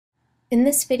In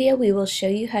this video, we will show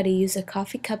you how to use a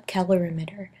coffee cup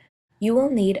calorimeter. You will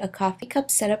need a coffee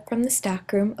cup setup from the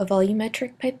stockroom, a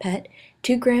volumetric pipette,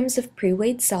 2 grams of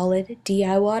pre-weighed solid,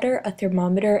 DI water, a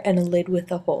thermometer, and a lid with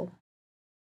a hole.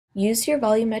 Use your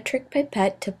volumetric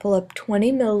pipette to pull up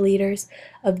 20 milliliters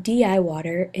of DI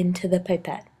water into the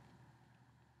pipette.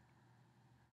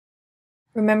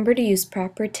 Remember to use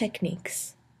proper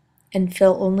techniques and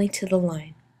fill only to the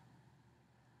line.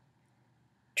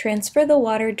 Transfer the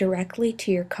water directly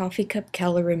to your coffee cup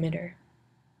calorimeter.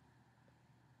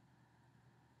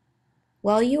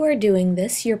 While you are doing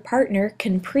this, your partner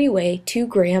can pre-weigh 2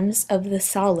 grams of the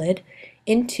solid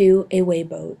into a weigh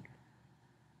boat.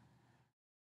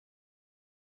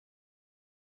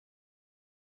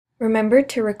 Remember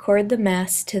to record the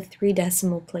mass to 3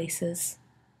 decimal places.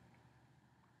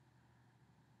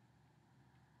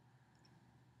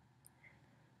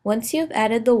 Once you have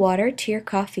added the water to your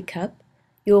coffee cup,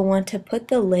 you will want to put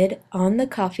the lid on the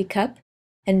coffee cup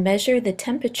and measure the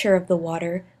temperature of the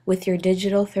water with your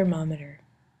digital thermometer.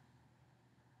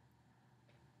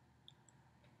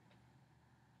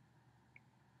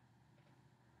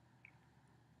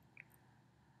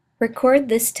 Record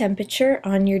this temperature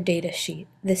on your data sheet.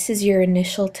 This is your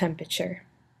initial temperature.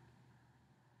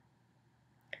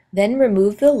 Then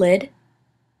remove the lid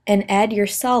and add your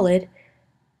solid.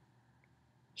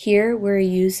 Here we're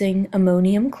using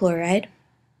ammonium chloride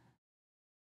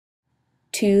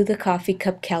to the coffee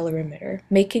cup calorimeter,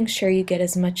 making sure you get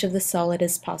as much of the solid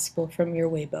as possible from your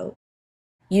weigh boat.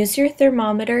 Use your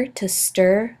thermometer to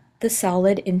stir the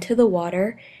solid into the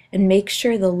water and make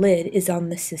sure the lid is on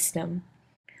the system.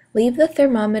 Leave the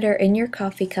thermometer in your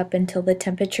coffee cup until the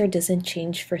temperature doesn't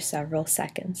change for several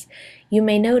seconds. You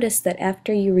may notice that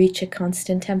after you reach a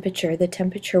constant temperature, the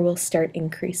temperature will start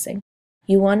increasing.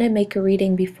 You want to make a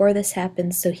reading before this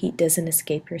happens so heat doesn't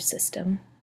escape your system.